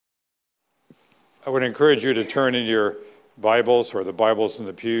I would encourage you to turn in your Bibles or the Bibles in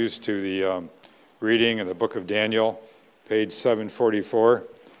the pews to the reading in the book of Daniel, page 744,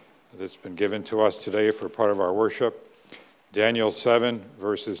 that's been given to us today for part of our worship. Daniel 7,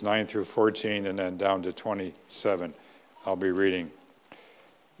 verses 9 through 14, and then down to 27. I'll be reading.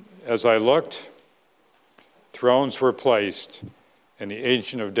 As I looked, thrones were placed, and the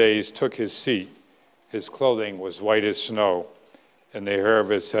Ancient of Days took his seat. His clothing was white as snow, and the hair of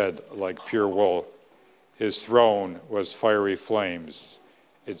his head like pure wool. His throne was fiery flames.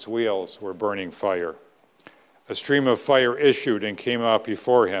 Its wheels were burning fire. A stream of fire issued and came out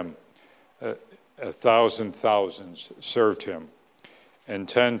before him. 1,000 thousands served him, and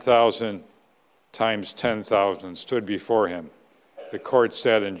 10,000 times 10,000 stood before him. The court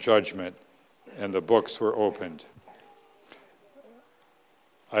sat in judgment, and the books were opened.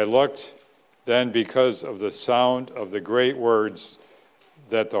 I looked then because of the sound of the great words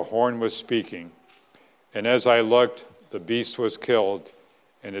that the horn was speaking. And as I looked, the beast was killed,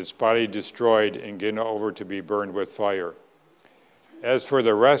 and its body destroyed and given over to be burned with fire. As for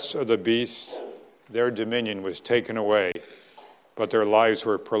the rest of the beasts, their dominion was taken away, but their lives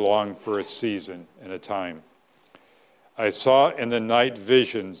were prolonged for a season and a time. I saw in the night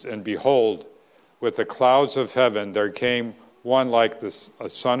visions, and behold, with the clouds of heaven there came one like a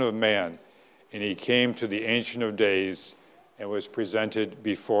son of man, and he came to the Ancient of Days and was presented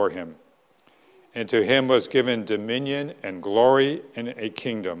before him. And to him was given dominion and glory and a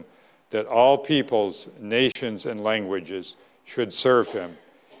kingdom, that all peoples, nations, and languages should serve him.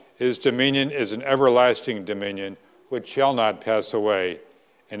 His dominion is an everlasting dominion which shall not pass away,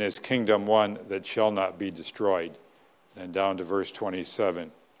 and his kingdom one that shall not be destroyed. And down to verse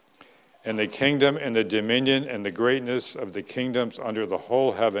 27. And the kingdom and the dominion and the greatness of the kingdoms under the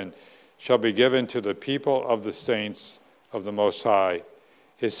whole heaven shall be given to the people of the saints of the Most High.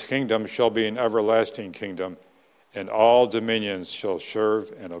 His kingdom shall be an everlasting kingdom, and all dominions shall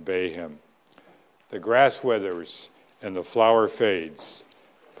serve and obey him. The grass withers and the flower fades,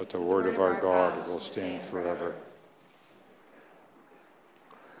 but the word of our God will stand forever.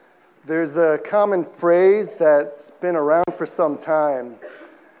 There's a common phrase that's been around for some time,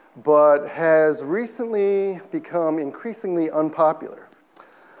 but has recently become increasingly unpopular.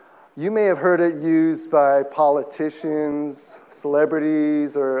 You may have heard it used by politicians,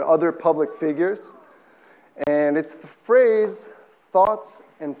 celebrities, or other public figures, and it's the phrase, thoughts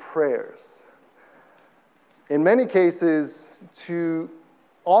and prayers. In many cases, to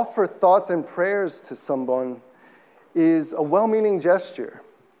offer thoughts and prayers to someone is a well-meaning gesture,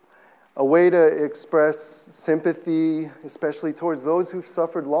 a way to express sympathy, especially towards those who've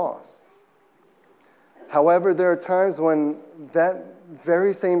suffered loss. However, there are times when that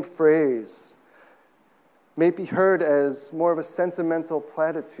very same phrase may be heard as more of a sentimental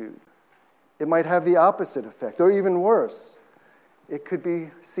platitude. It might have the opposite effect, or even worse. It could be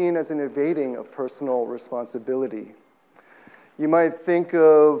seen as an evading of personal responsibility. You might think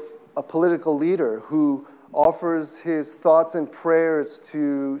of a political leader who offers his thoughts and prayers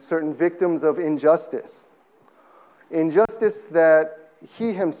to certain victims of injustice. Injustice that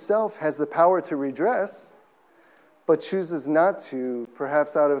he himself has the power to redress, but chooses not to,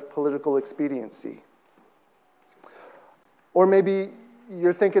 perhaps out of political expediency. Or maybe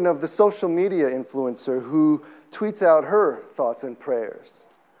you're thinking of the social media influencer who tweets out her thoughts and prayers,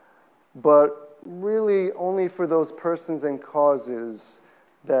 but really only for those persons and causes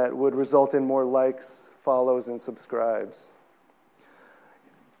that would result in more likes, follows, and subscribes.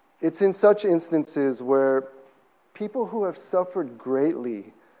 It's in such instances where people who have suffered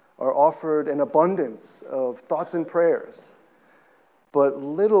greatly are offered an abundance of thoughts and prayers, but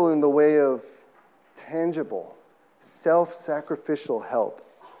little in the way of tangible, self-sacrificial help,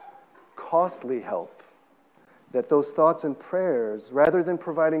 costly help, that those thoughts and prayers, rather than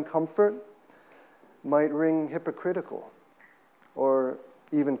providing comfort, might ring hypocritical or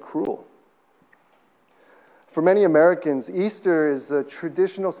even cruel. For many Americans, Easter is a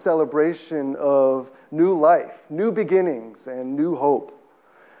traditional celebration of new life, new beginnings, and new hope.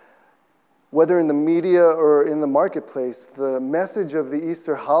 Whether in the media or in the marketplace, the message of the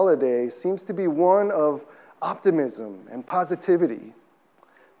Easter holiday seems to be one of optimism and positivity,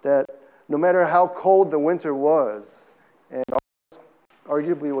 that no matter how cold the winter was, and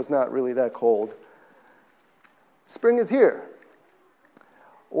arguably was not really that cold, spring is here.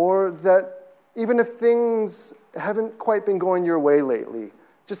 Or that even if things haven't quite been going your way lately,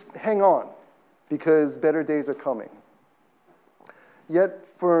 just hang on, because better days are coming. Yet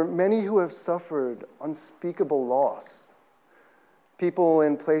for many who have suffered unspeakable loss, people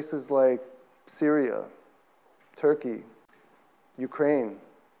in places like Syria, Turkey, Ukraine,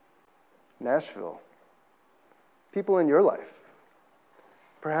 Nashville, people in your life,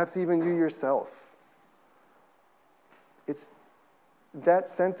 perhaps even you yourself. It's that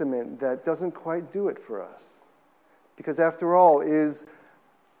sentiment that doesn't quite do it for us. Because after all, is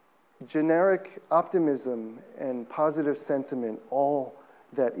generic optimism and positive sentiment all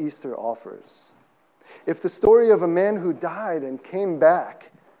that Easter offers? If the story of a man who died and came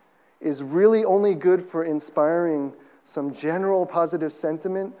back is really only good for inspiring some general positive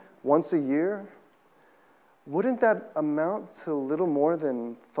sentiment once a year, wouldn't that amount to little more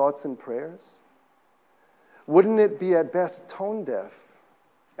than thoughts and prayers? Wouldn't it be at best tone deaf,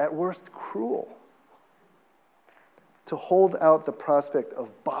 at worst cruel, to hold out the prospect of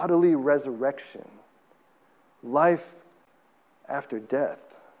bodily resurrection, life after death,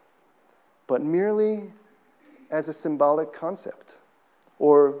 but merely as a symbolic concept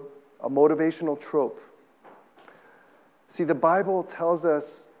or a motivational trope? See, the Bible tells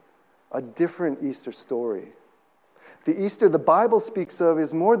us a different Easter story. The Easter the Bible speaks of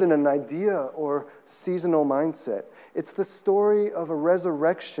is more than an idea or seasonal mindset. It's the story of a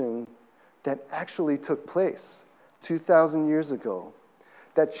resurrection that actually took place 2,000 years ago,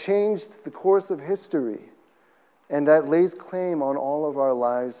 that changed the course of history, and that lays claim on all of our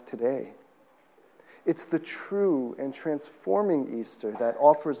lives today. It's the true and transforming Easter that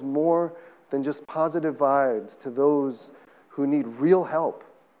offers more than just positive vibes to those who need real help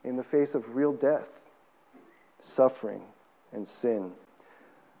in the face of real death, suffering, and sin.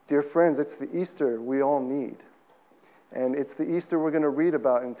 Dear friends, it's the Easter we all need. And it's the Easter we're going to read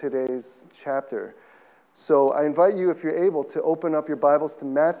about in today's chapter. So I invite you, if you're able, to open up your Bibles to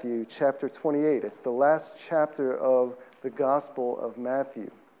Matthew chapter 28. It's the last chapter of the Gospel of Matthew.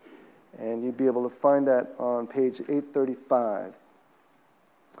 And you'd be able to find that on page 835.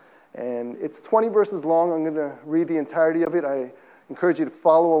 And it's 20 verses long. I'm going to read the entirety of it. I encourage you to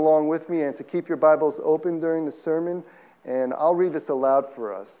follow along with me and to keep your Bibles open during the sermon. And I'll read this aloud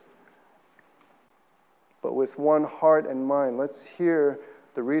for us. But with one heart and mind, let's hear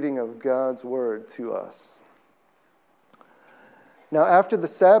the reading of God's word to us. Now, after the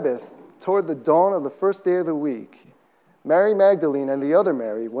Sabbath, toward the dawn of the first day of the week, Mary Magdalene and the other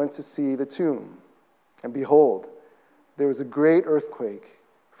Mary went to see the tomb. And behold, there was a great earthquake,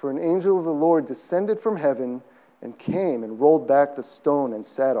 for an angel of the Lord descended from heaven and came and rolled back the stone and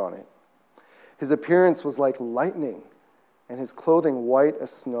sat on it. His appearance was like lightning, and his clothing white as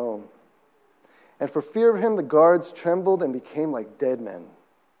snow. And for fear of him, the guards trembled and became like dead men.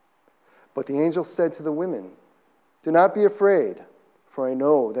 But the angel said to the women, "Do not be afraid, for I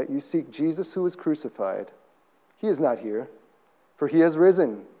know that you seek Jesus who was crucified. He is not here, for he has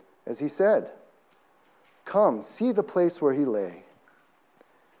risen, as he said. Come, see the place where he lay.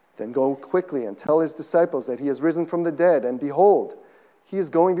 Then go quickly and tell his disciples that he has risen from the dead, and behold, he is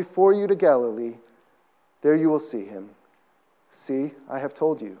going before you to Galilee. There you will see him. See, I have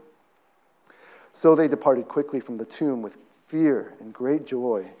told you." So they departed quickly from the tomb with fear and great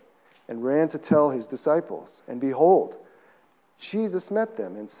joy, and ran to tell his disciples. And behold, Jesus met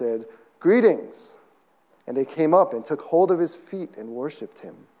them and said, "Greetings." And they came up and took hold of his feet and worshipped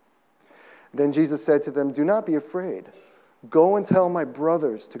him. Then Jesus said to them, "Do not be afraid. Go and tell my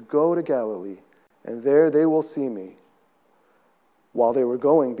brothers to go to Galilee, and there they will see me." While they were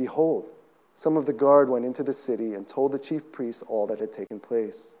going, behold, some of the guard went into the city and told the chief priests all that had taken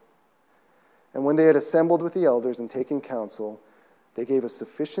place. And when they had assembled with the elders and taken counsel, they gave a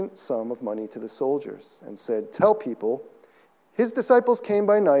sufficient sum of money to the soldiers and said, "Tell people, his disciples came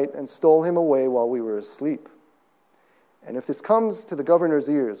by night and stole him away while we were asleep. And if this comes to the governor's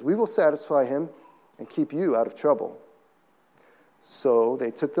ears, we will satisfy him and keep you out of trouble." So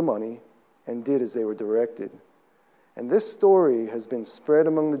they took the money and did as they were directed. And this story has been spread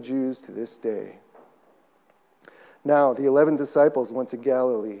among the Jews to this day. Now the 11 disciples went to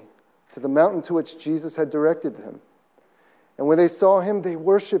Galilee, to the mountain to which Jesus had directed them. And when they saw him, they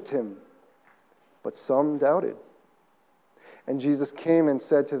worshipped him, but some doubted. And Jesus came and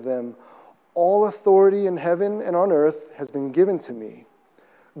said to them, "All authority in heaven and on earth has been given to me.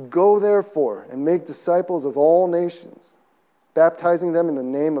 Go therefore and make disciples of all nations, baptizing them in the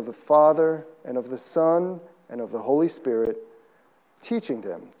name of the Father and of the Son and of the Holy Spirit, teaching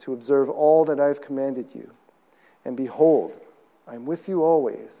them to observe all that I have commanded you. And behold, I am with you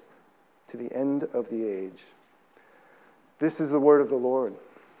always to the end of the age." This is the word of the Lord.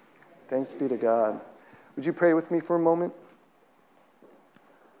 Thanks be to God. Would you pray with me for a moment?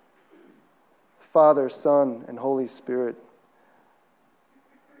 Father, Son, and Holy Spirit,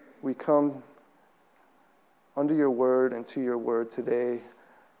 we come under your word and to your word today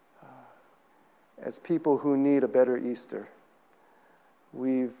as people who need a better Easter.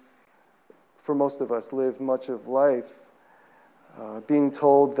 We've for most of us, live much of life being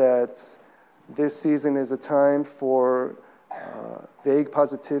told that this season is a time for vague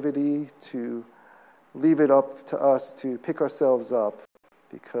positivity, to leave it up to us to pick ourselves up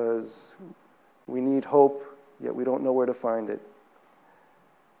because we need hope, yet we don't know where to find it.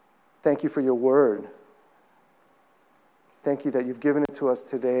 Thank you for your word. Thank you that you've given it to us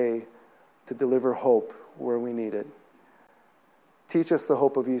today to deliver hope where we need it. Teach us the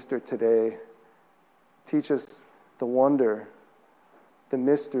hope of Easter today. Teach us the wonder, the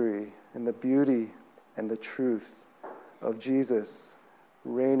mystery, and the beauty and the truth of Jesus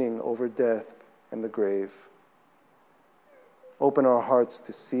reigning over death and the grave. Open our hearts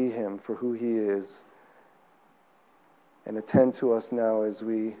to see him for who he is, and attend to us now as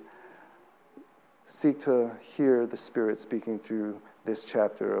we seek to hear the Spirit speaking through this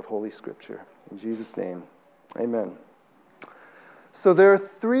chapter of Holy Scripture. In Jesus' name, amen. So there are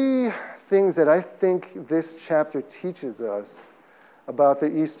three things that I think this chapter teaches us about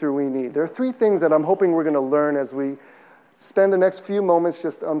the Easter we need. There are three things that I'm hoping we're going to learn as we spend the next few moments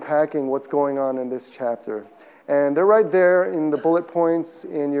just unpacking what's going on in this chapter. And they're right there in the bullet points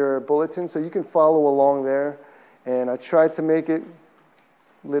in your bulletin, so you can follow along there. And I tried to make it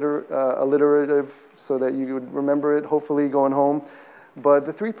alliterative so that you would remember it, hopefully, going home. But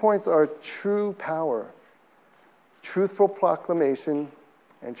the 3 points are true power, truthful proclamation,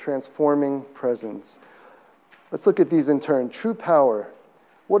 and transforming presence. Let's look at these in turn. True power.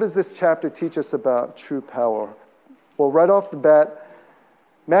 What does this chapter teach us about true power? Well, right off the bat,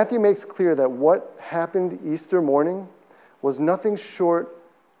 Matthew makes clear that what happened Easter morning was nothing short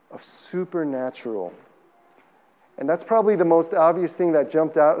of supernatural. And that's probably the most obvious thing that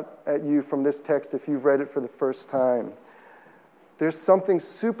jumped out at you from this text if you've read it for the first time. There's something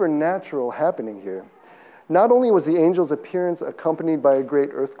supernatural happening here. Not only was the angel's appearance accompanied by a great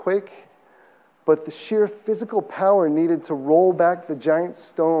earthquake, but the sheer physical power needed to roll back the giant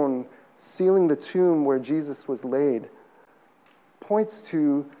stone sealing the tomb where Jesus was laid points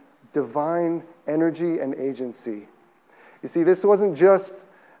to divine energy and agency. You see, this wasn't just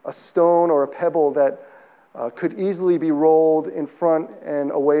a stone or a pebble that could easily be rolled in front and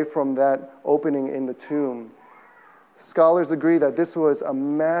away from that opening in the tomb. Scholars agree that this was a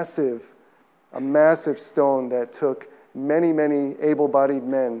massive stone that took many, many able-bodied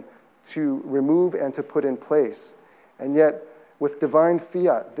men to remove and to put in place. And yet, with divine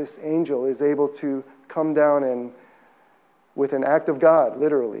fiat, this angel is able to come down and, with an act of God,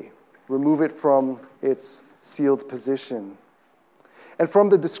 literally, remove it from its sealed position. And from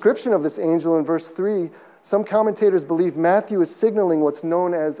the description of this angel in verse 3, some commentators believe Matthew is signaling what's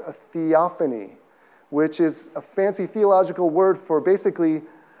known as a theophany, which is a fancy theological word for basically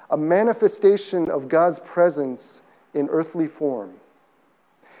a manifestation of God's presence in earthly form.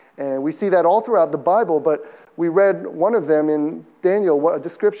 And we see that all throughout the Bible, but we read one of them in Daniel, a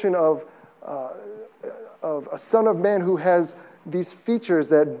description of a son of man who has these features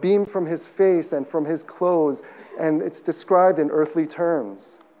that beam from his face and from his clothes, and it's described in earthly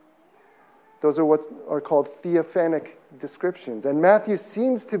terms. Those are what are called theophanic descriptions. And Matthew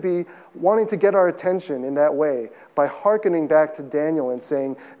seems to be wanting to get our attention in that way by hearkening back to Daniel and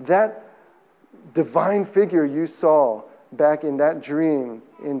saying, that divine figure you saw back in that dream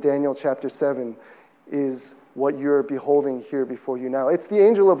in Daniel chapter 7 is what you're beholding here before you now. It's the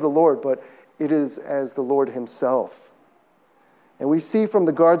angel of the Lord, but it is as the Lord himself. And we see from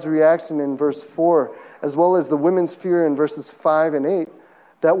the guard's reaction in verse 4, as well as the women's fear in verses 5 and 8,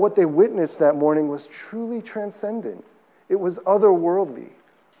 that what they witnessed that morning was truly transcendent. It was otherworldly.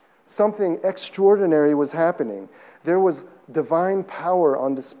 Something extraordinary was happening. There was divine power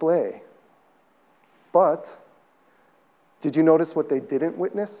on display. But did you notice what they didn't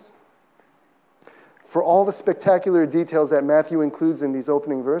witness? For all the spectacular details that Matthew includes in these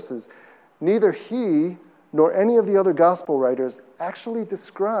opening verses, neither he nor any of the other gospel writers actually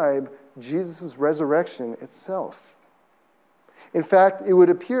describe Jesus' resurrection itself. In fact, it would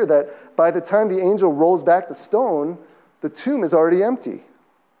appear that by the time the angel rolls back the stone, the tomb is already empty.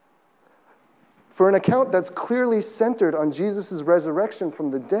 For an account that's clearly centered on Jesus' resurrection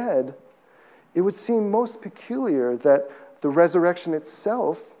from the dead, it would seem most peculiar that the resurrection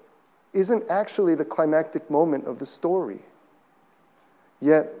itself isn't actually the climactic moment of the story.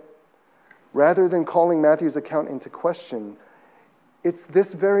 Yet, rather than calling Matthew's account into question, it's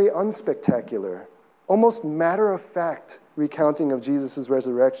this very unspectacular, almost matter-of-fact recounting of Jesus'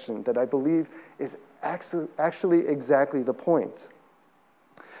 resurrection that I believe is actually exactly the point.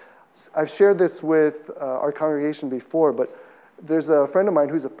 I've shared this with our congregation before, but there's a friend of mine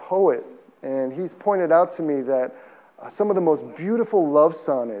who's a poet, and he's pointed out to me that some of the most beautiful love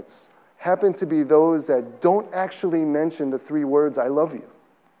sonnets happen to be those that don't actually mention the three words, I love you.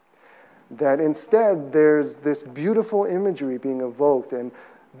 That instead, there's this beautiful imagery being evoked and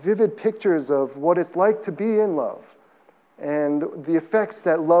vivid pictures of what it's like to be in love and the effects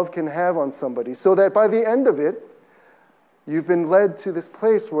that love can have on somebody, so that by the end of it, you've been led to this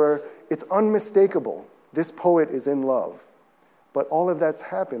place where it's unmistakable. This poet is in love. But all of that's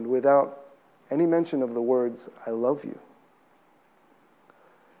happened without any mention of the words, I love you.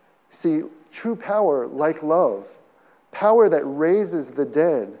 See, true power, like love, power that raises the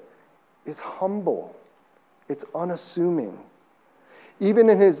dead, is humble. It's unassuming. Even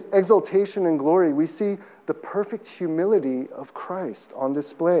in his exaltation and glory, we see the perfect humility of Christ on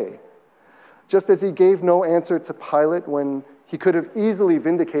display. Just as he gave no answer to Pilate when he could have easily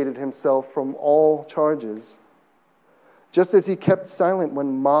vindicated himself from all charges, just as he kept silent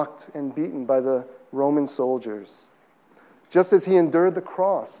when mocked and beaten by the Roman soldiers, just as he endured the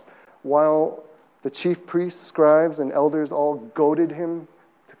cross while the chief priests, scribes, and elders all goaded him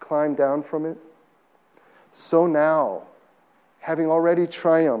to climb down from it, so now, having already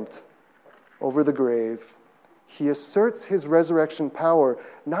triumphed over the grave, he asserts his resurrection power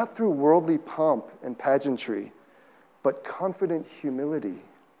not through worldly pomp and pageantry, but confident humility.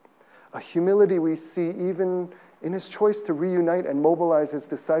 A humility we see even in his choice to reunite and mobilize his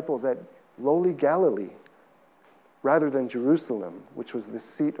disciples at lowly Galilee, rather than Jerusalem, which was the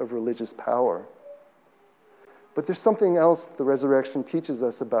seat of religious power. But there's something else the resurrection teaches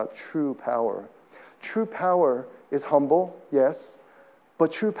us about true power. True power is humble, yes,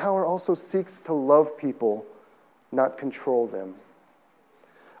 but true power also seeks to love people, not control them.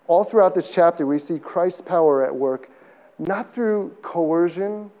 All throughout this chapter, we see Christ's power at work, not through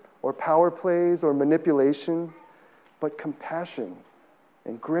coercion or power plays or manipulation, but compassion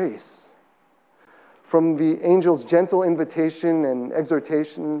and grace. From the angel's gentle invitation and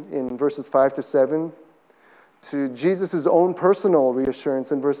exhortation in verses 5 to 7, to Jesus' own personal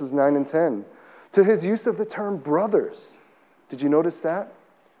reassurance in verses 9 and 10, to his use of the term brothers. Did you notice that?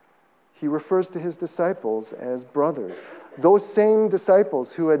 He refers to his disciples as brothers. Those same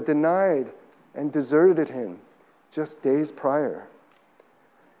disciples who had denied and deserted him just days prior.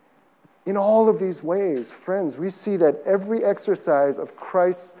 In all of these ways, friends, we see that every exercise of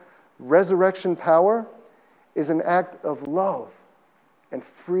Christ's resurrection power is an act of love and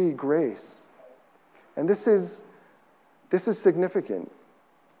free grace. And this is significant.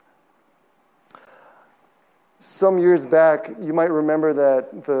 Some years back, you might remember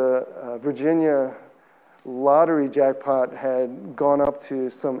that the Virginia lottery jackpot had gone up to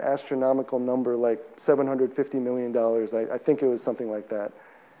some astronomical number, like $750 million. I think it was something like that.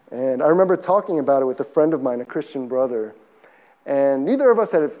 And I remember talking about it with a friend of mine, a Christian brother. And neither of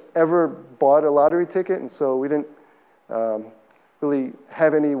us had ever bought a lottery ticket, and so we didn't really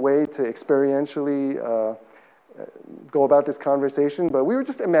have any way to experientially go about this conversation. But we were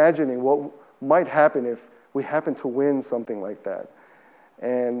just imagining what might happen if we happened to win something like that.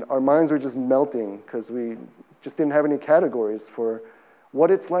 And our minds were just melting because we just didn't have any categories for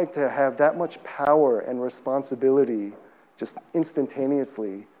what it's like to have that much power and responsibility just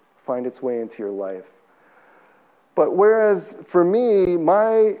instantaneously find its way into your life. But whereas for me,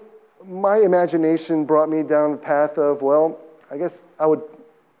 my imagination brought me down the path of, well, I guess I would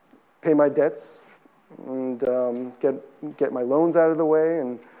pay my debts and get my loans out of the way,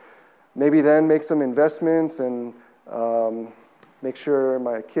 and maybe then make some investments and make sure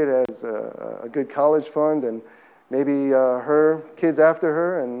my kid has a good college fund, and maybe her kids after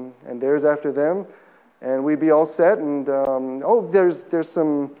her and theirs after them, and we'd be all set. And there's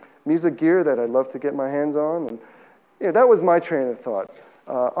some music gear that I'd love to get my hands on, and that was my train of thought.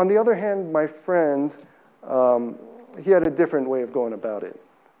 On the other hand, my friend, he had a different way of going about it.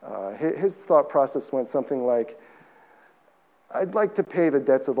 His thought process went something like, I'd like to pay the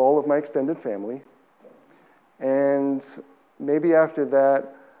debts of all of my extended family, and maybe after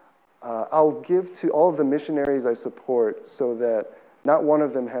that, I'll give to all of the missionaries I support so that not one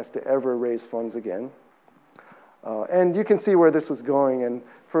of them has to ever raise funds again. And you can see where this was going, and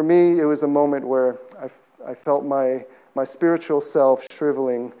for me, it was a moment where I felt my spiritual self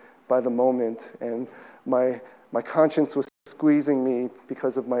shriveling by the moment, and my conscience was squeezing me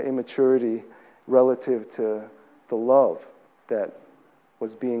because of my immaturity relative to the love that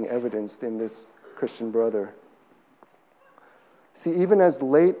was being evidenced in this Christian brother. See, even as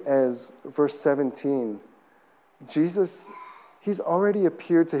late as verse 17, Jesus, he's already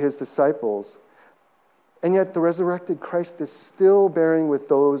appeared to his disciples, and yet the resurrected Christ is still bearing with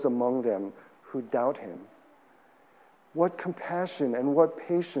those among them who doubt him. What compassion and what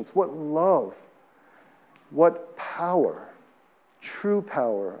patience, what love, what power. true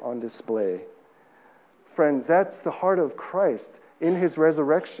power on display. Friends, that's the heart of Christ in his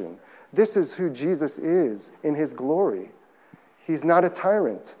resurrection. This is who Jesus is in his glory. He's not a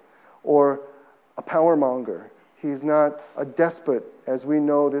tyrant or a power monger. He's not a despot as we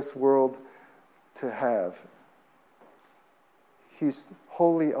know this world to have. He's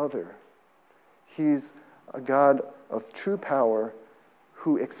wholly other. He's a God of true power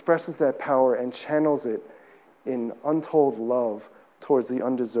who expresses that power and channels it in untold love towards the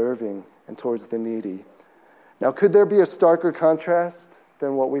undeserving and towards the needy. Now, could there be a starker contrast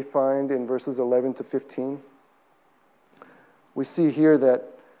than what we find in verses 11 to 15? We see here that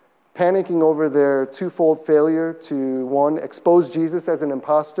panicking over their twofold failure to, one, expose Jesus as an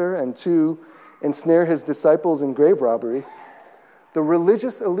imposter, and two, ensnare his disciples in grave robbery, the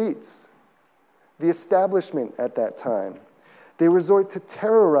religious elites, the establishment at that time, they resort to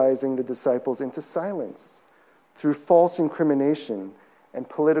terrorizing the disciples into silence through false incrimination and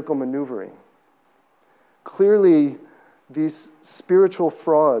political maneuvering. Clearly, these spiritual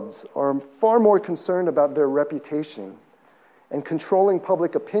frauds are far more concerned about their reputation and controlling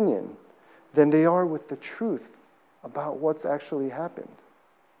public opinion than they are with the truth about what's actually happened.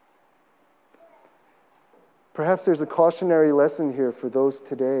 Perhaps there's a cautionary lesson here for those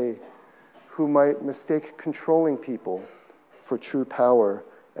today who might mistake controlling people for true power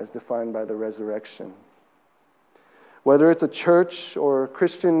as defined by the resurrection. Whether it's a church or a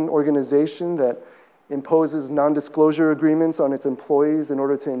Christian organization that imposes non-disclosure agreements on its employees in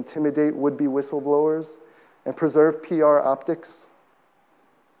order to intimidate would-be whistleblowers and preserve PR optics,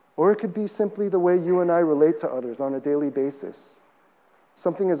 or it could be simply the way you and I relate to others on a daily basis.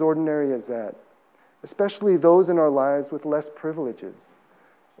 Something as ordinary as that, especially those in our lives with less privileges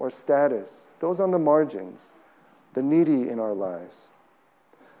or status, those on the margins, the needy in our lives.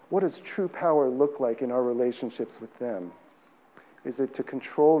 What does true power look like in our relationships with them? Is it to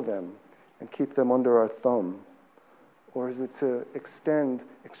control them and keep them under our thumb? Or is it to extend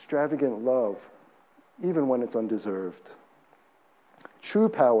extravagant love even when it's undeserved? True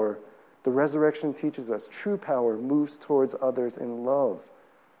power, the resurrection teaches us, true power moves towards others in love,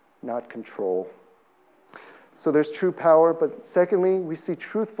 not control. So there's true power, but secondly, we see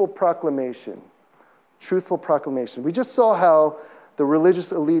truthful proclamation. Truthful proclamation. We just saw how the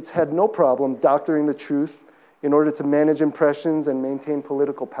religious elites had no problem doctoring the truth in order to manage impressions and maintain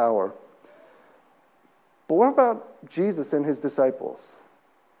political power. But what about Jesus and his disciples?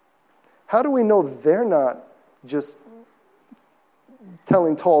 How do we know they're not just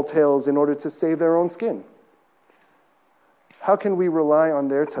telling tall tales in order to save their own skin? How can we rely on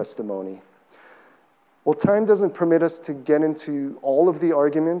their testimony? Well, time doesn't permit us to get into all of the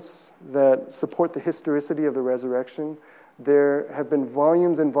arguments that support the historicity of the resurrection. There have been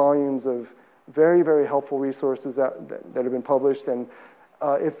volumes and volumes of very, very helpful resources that have been published. And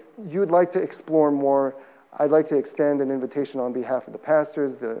if you'd like to explore more, I'd like to extend an invitation on behalf of the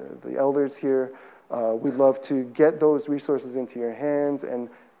pastors, the elders here. We'd love to get those resources into your hands and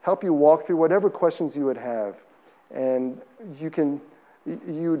help you walk through whatever questions you would have. And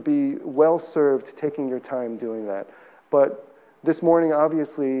you would be well served taking your time doing that. But this morning,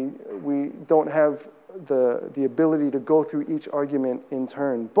 obviously, we don't have the ability to go through each argument in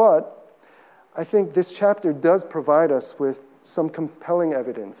turn. But I think this chapter does provide us with some compelling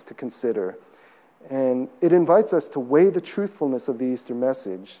evidence to consider. And it invites us to weigh the truthfulness of the Easter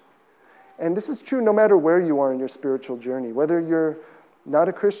message. And this is true no matter where you are in your spiritual journey, whether you're not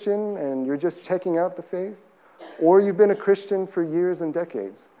a Christian and you're just checking out the faith, or you've been a Christian for years and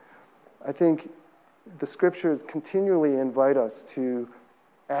decades. I think the scriptures continually invite us to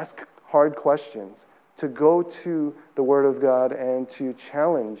ask hard questions, to go to the Word of God and to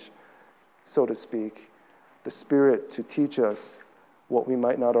challenge, so to speak, the Spirit to teach us what we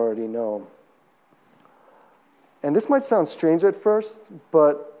might not already know. And this might sound strange at first,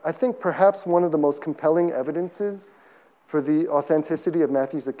 but I think perhaps one of the most compelling evidences for the authenticity of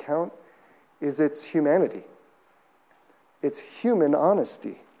Matthew's account is its humanity. It's human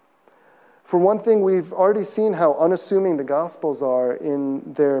honesty. For one thing, we've already seen how unassuming the Gospels are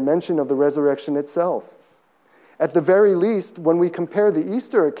in their mention of the resurrection itself. At the very least, when we compare the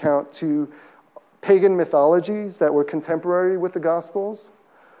Easter account to pagan mythologies that were contemporary with the Gospels,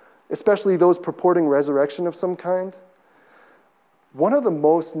 especially those purporting resurrection of some kind, one of the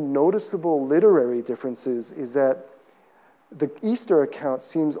most noticeable literary differences is that the Easter account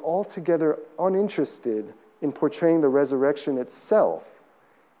seems altogether uninterested in portraying the resurrection itself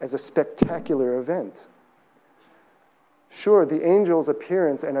as a spectacular event. Sure, the angel's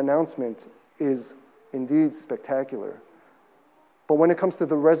appearance and announcement is indeed spectacular. But when it comes to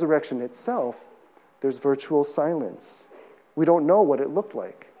the resurrection itself, there's virtual silence. We don't know what it looked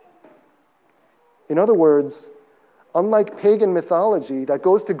like. In other words, unlike pagan mythology that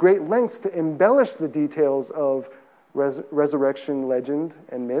goes to great lengths to embellish the details of resurrection legend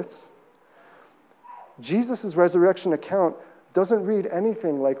and myths, Jesus' resurrection account doesn't read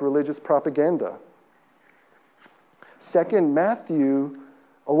anything like religious propaganda. Second, Matthew,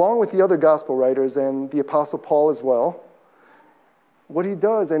 along with the other gospel writers and the Apostle Paul as well, what he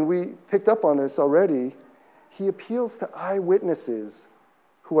does, and we picked up on this already, he appeals to eyewitnesses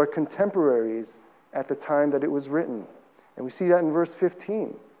who are contemporaries at the time that it was written. And we see that in verse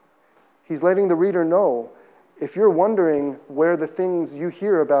 15. He's letting the reader know, if you're wondering where the things you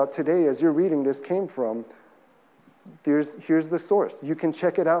hear about today as you're reading this came from, here's the source. You can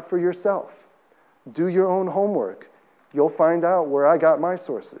check it out for yourself. Do your own homework. You'll find out where I got my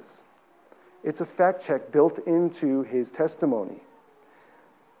sources. It's a fact check built into his testimony.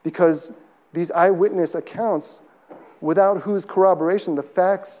 Because these eyewitness accounts, without whose corroboration, the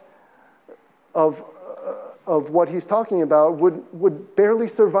facts of what he's talking about would barely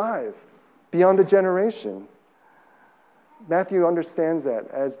survive beyond a generation. Matthew understands that,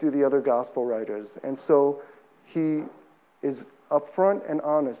 as do the other gospel writers. And so he is upfront and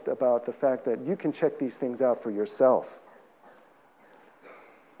honest about the fact that you can check these things out for yourself.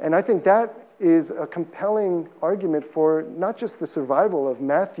 And I think that is a compelling argument for not just the survival of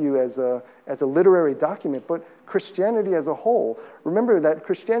Matthew as a literary document, but Christianity as a whole. Remember that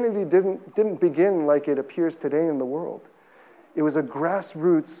Christianity didn't begin like it appears today in the world. It was a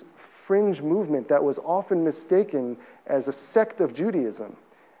grassroots fringe movement that was often mistaken as a sect of Judaism.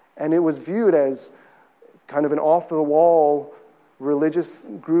 And it was viewed as kind of an off-the-wall religious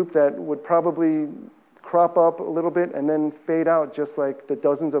group that would probably crop up a little bit and then fade out just like the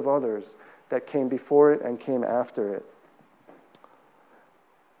dozens of others that came before it and came after it.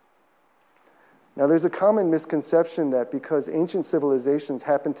 Now, there's a common misconception that because ancient civilizations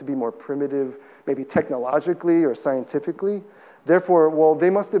happen to be more primitive, maybe technologically or scientifically, therefore, well, they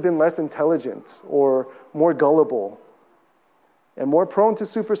must have been less intelligent or more gullible and more prone to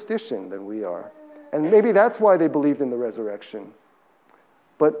superstition than we are. And maybe that's why they believed in the resurrection.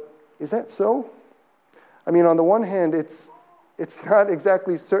 But is that so? I mean, on the one hand, it's not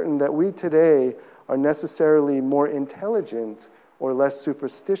exactly certain that we today are necessarily more intelligent or less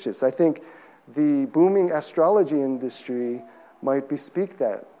superstitious. I think the booming astrology industry might bespeak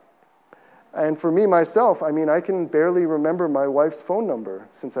that. And for me, myself, I mean, I can barely remember my wife's phone number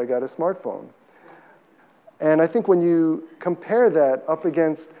since I got a smartphone. And I think when you compare that up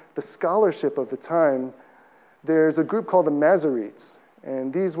against the scholarship of the time, there's a group called the Masoretes.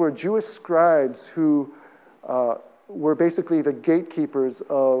 And these were Jewish scribes who were basically the gatekeepers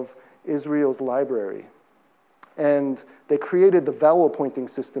of Israel's library. And they created the vowel pointing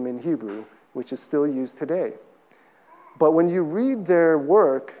system in Hebrew, which is still used today. But when you read their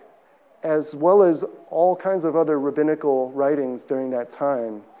work, as well as all kinds of other rabbinical writings during that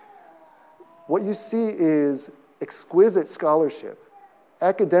time, what you see is exquisite scholarship,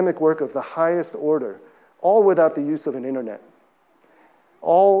 academic work of the highest order, all without the use of an internet,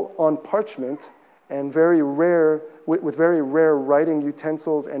 all on parchment and very rare, with very rare writing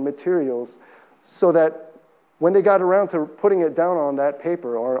utensils and materials, so that when they got around to putting it down on that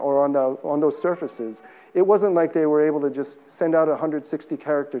paper or on those surfaces, it wasn't like they were able to just send out a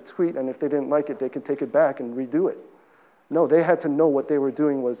 160-character tweet, and if they didn't like it, they could take it back and redo it. No, they had to know what they were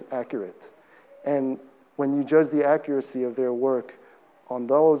doing was accurate. And when you judge the accuracy of their work on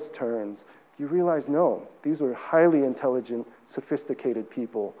those terms, you realize, no, these were highly intelligent, sophisticated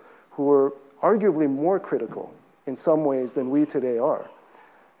people who were arguably more critical in some ways than we today are.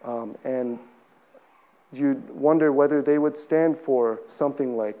 And you'd wonder whether they would stand for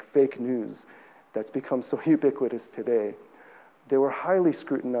something like fake news that's become so ubiquitous today. They were highly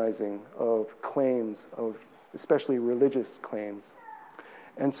scrutinizing of claims, of especially religious claims.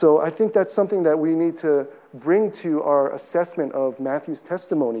 And so I think that's something that we need to bring to our assessment of Matthew's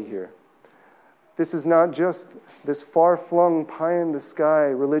testimony here. This is not just this far-flung, pie-in-the-sky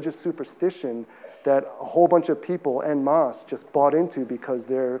religious superstition that a whole bunch of people en masse just bought into because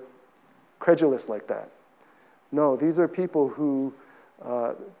they're credulous like that. No, these are people who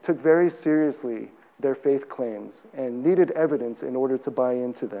took very seriously their faith claims and needed evidence in order to buy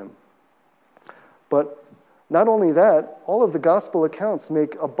into them. But not only that, all of the gospel accounts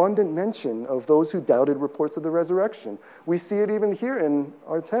make abundant mention of those who doubted reports of the resurrection. We see it even here in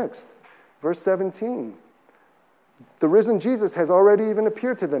our text. Verse 17, the risen Jesus has already even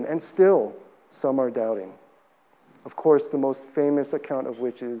appeared to them, and still some are doubting. Of course, the most famous account of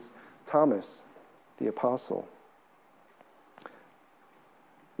which is Thomas, the apostle.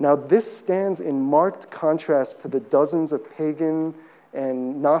 Now, this stands in marked contrast to the dozens of pagan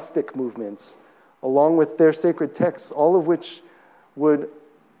and Gnostic movements, along with their sacred texts, all of which would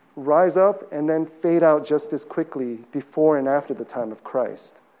rise up and then fade out just as quickly before and after the time of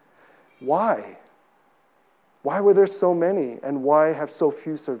Christ. Why? Why were there so many, and why have so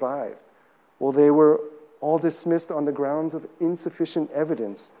few survived? Well, they were all dismissed on the grounds of insufficient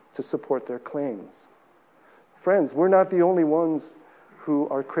evidence to support their claims. Friends, we're not the only ones who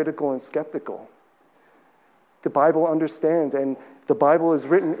are critical and skeptical. The Bible understands, and the Bible is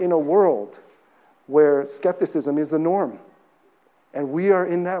written in a world where skepticism is the norm. And we are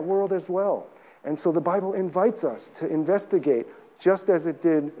in that world as well. And so the Bible invites us to investigate just as it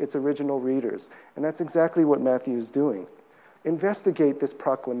did its original readers. And that's exactly what Matthew is doing. Investigate this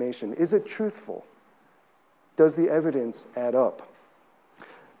proclamation. Is it truthful? Does the evidence add up?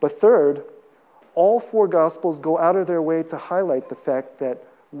 But third, all four Gospels go out of their way to highlight the fact that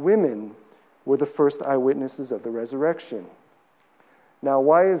women were the first eyewitnesses of the resurrection. Now,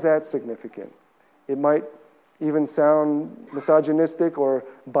 why is that significant? It might even sound misogynistic or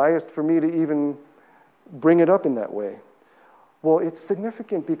biased for me to even bring it up in that way. Well, it's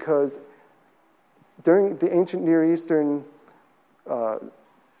significant because during the ancient Near Eastern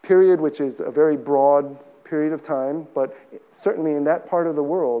period, which is a very broad period of time, but certainly in that part of the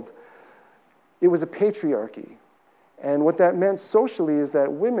world, it was a patriarchy. And what that meant socially is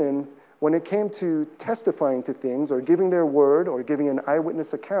that women, when it came to testifying to things or giving their word or giving an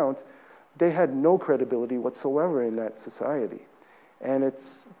eyewitness account, they had no credibility whatsoever in that society. And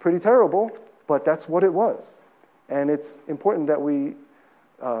it's pretty terrible, but that's what it was. And it's important that we,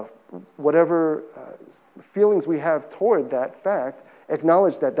 whatever feelings we have toward that fact,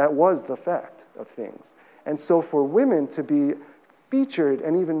 acknowledge that that was the fact of things. And so for women to be featured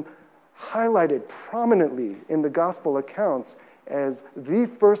and even highlighted prominently in the gospel accounts as the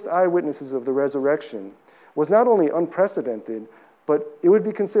first eyewitnesses of the resurrection was not only unprecedented, but it would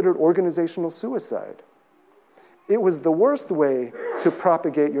be considered organizational suicide. It was the worst way to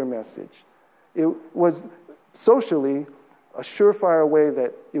propagate your message. It was socially a surefire way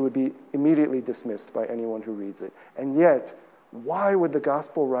that it would be immediately dismissed by anyone who reads it. And yet, why would the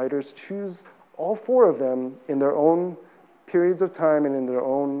gospel writers choose all four of them in their own periods of time and in their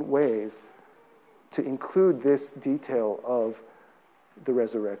own ways to include this detail of the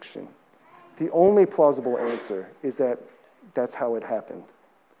resurrection? The only plausible answer is that that's how it happened.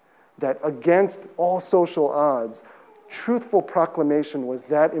 That against all social odds, truthful proclamation was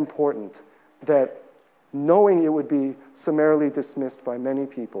that important that knowing it would be summarily dismissed by many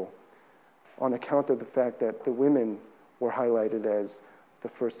people on account of the fact that the women were highlighted as the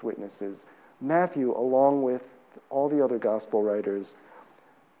first witnesses, Matthew, along with all the other gospel writers,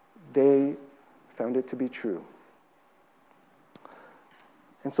 they found it to be true.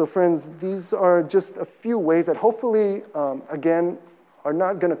 And so, friends, these are just a few ways that hopefully, again, are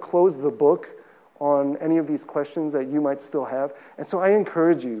not going to close the book on any of these questions that you might still have. And so I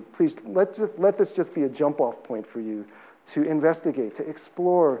encourage you, please, let this just be a jump-off point for you to investigate, to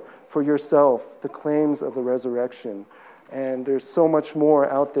explore for yourself the claims of the resurrection. And there's so much more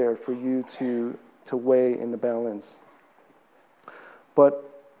out there for you to weigh in the balance.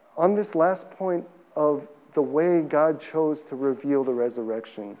 But on this last point of the way God chose to reveal the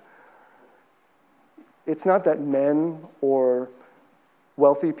resurrection, it's not that men or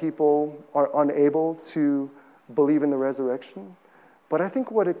wealthy people are unable to believe in the resurrection, but I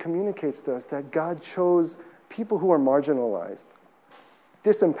think what it communicates to us that God chose people who are marginalized,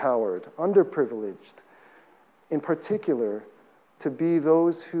 disempowered, underprivileged, in particular, to be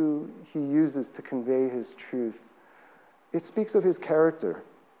those who he uses to convey his truth. It speaks of his character.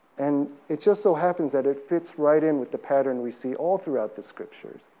 And it just so happens that it fits right in with the pattern we see all throughout the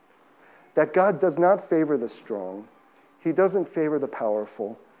scriptures. That God does not favor the strong. He doesn't favor the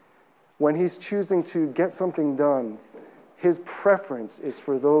powerful. When he's choosing to get something done, his preference is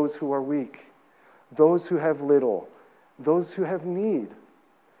for those who are weak, those who have little, those who have need.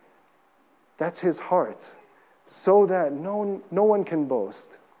 That's his heart, so that no one can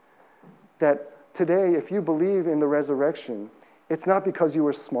boast. That today, if you believe in the resurrection, it's not because you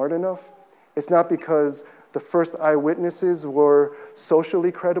were smart enough. It's not because the first eyewitnesses were socially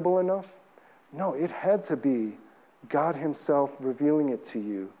credible enough. No, it had to be God himself revealing it to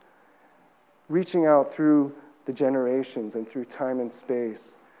you, reaching out through the generations and through time and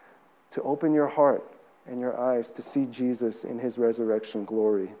space to open your heart and your eyes to see Jesus in his resurrection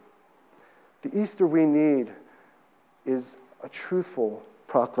glory. The Easter we need is a truthful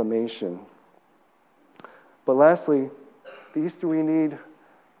proclamation. But lastly, the Easter we need,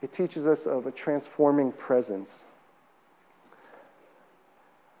 it teaches us of a transforming presence.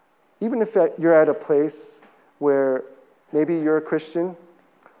 Even if you're at a place where maybe you're a Christian,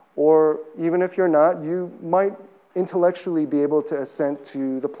 or even if you're not, you might intellectually be able to assent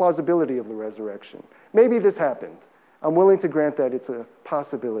to the plausibility of the resurrection. Maybe this happened. I'm willing to grant that it's a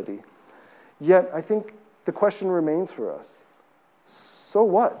possibility. Yet, I think the question remains for us. So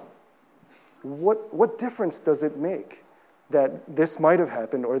what? What difference does it make that this might have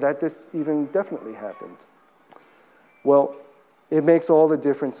happened or that this even definitely happened? Well, it makes all the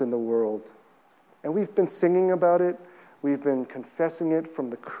difference in the world. And we've been singing about it. We've been confessing it from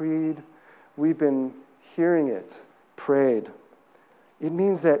the creed. We've been hearing it prayed. It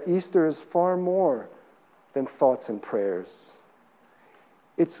means that Easter is far more than thoughts and prayers.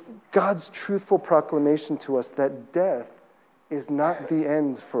 It's God's truthful proclamation to us that death is not the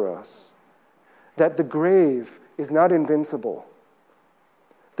end for us, that the grave is not invincible.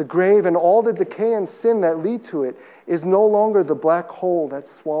 The grave and all the decay and sin that lead to it is no longer the black hole that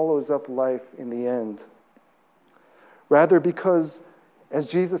swallows up life in the end. Rather, because, as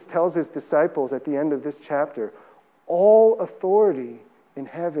Jesus tells his disciples at the end of this chapter, all authority in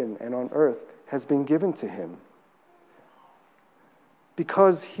heaven and on earth has been given to him.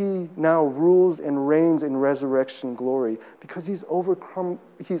 Because he now rules and reigns in resurrection glory, because he's overcome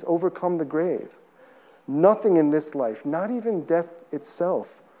the grave. Nothing in this life, not even death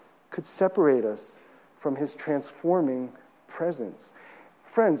itself, could separate us from his transforming presence.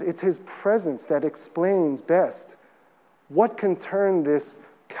 Friends, it's his presence that explains best what can turn this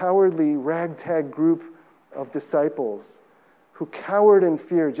cowardly ragtag group of disciples who cowered in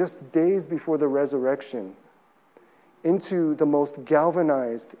fear just days before the resurrection into the most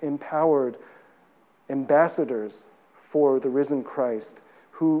galvanized, empowered ambassadors for the risen Christ,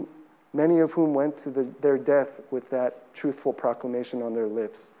 who many of whom went to their death with that truthful proclamation on their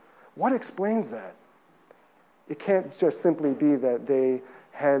lips. What explains that? It can't just simply be that they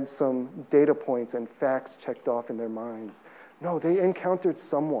had some data points and facts checked off in their minds. No, they encountered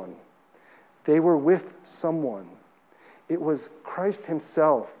someone. They were with someone. It was Christ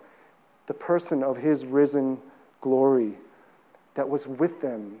himself, the person of his risen glory, that was with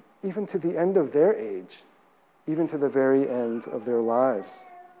them even to the end of their age, even to the very end of their lives.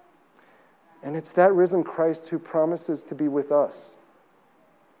 And it's that risen Christ who promises to be with us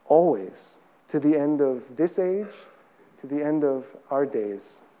always, to the end of this age, to the end of our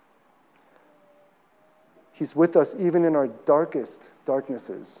days. He's with us even in our darkest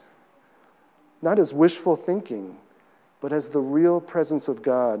darknesses, not as wishful thinking, but as the real presence of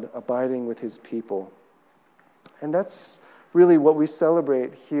God abiding with his people. And that's really what we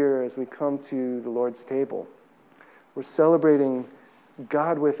celebrate here as we come to the Lord's table. We're celebrating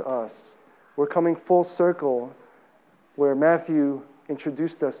God with us. We're coming full circle where Matthew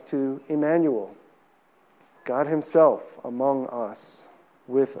introduced us to Emmanuel, God himself among us,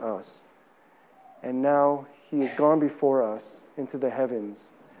 with us. And now he has gone before us into the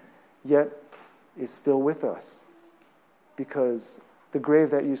heavens, yet is still with us, because the grave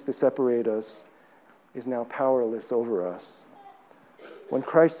that used to separate us is now powerless over us. When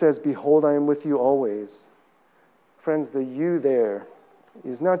Christ says, "Behold, I am with you always," friends, the "you" there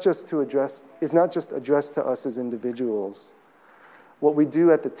is not just addressed to us as individuals. What we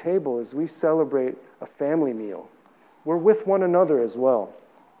do at the table is we celebrate a family meal. We're with one another as well.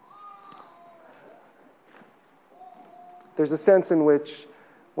 There's a sense in which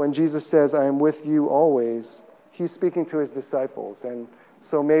when Jesus says, "I am with you always," he's speaking to his disciples. And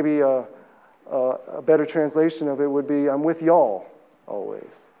so maybe a better translation of it would be, "I'm with y'all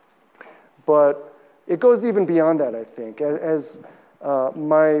always." But it goes even beyond that, I think. As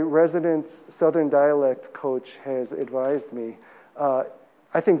my resident Southern dialect coach has advised me,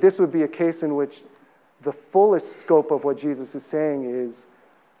 I think this would be a case in which the fullest scope of what Jesus is saying is,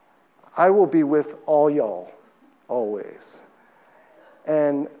 "I will be with all y'all always."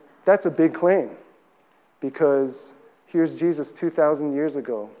 And that's a big claim, because here's Jesus 2,000 years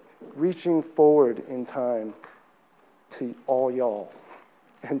ago, reaching forward in time to all y'all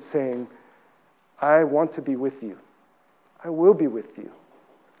and saying, "I want to be with you. I will be with you.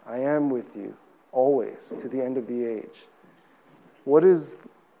 I am with you always to the end of the age." What is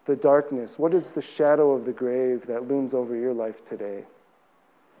the darkness? What is the shadow of the grave that looms over your life today?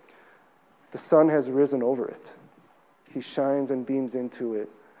 The sun has risen over it. He shines and beams into it.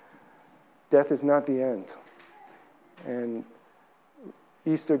 Death is not the end. And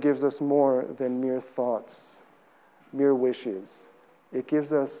Easter gives us more than mere thoughts, mere wishes. It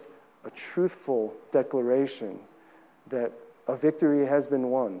gives us a truthful declaration that a victory has been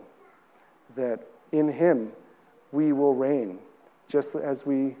won, that in him we will reign, just as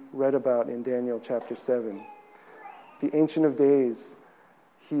we read about in Daniel chapter 7. The Ancient of Days,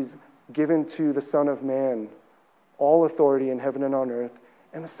 he's given to the Son of Man all authority in heaven and on earth.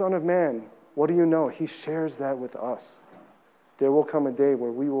 And the Son of Man, what do you know? He shares that with us. There will come a day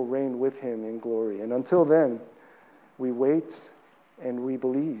where we will reign with him in glory. And until then, we wait and we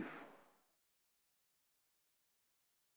believe.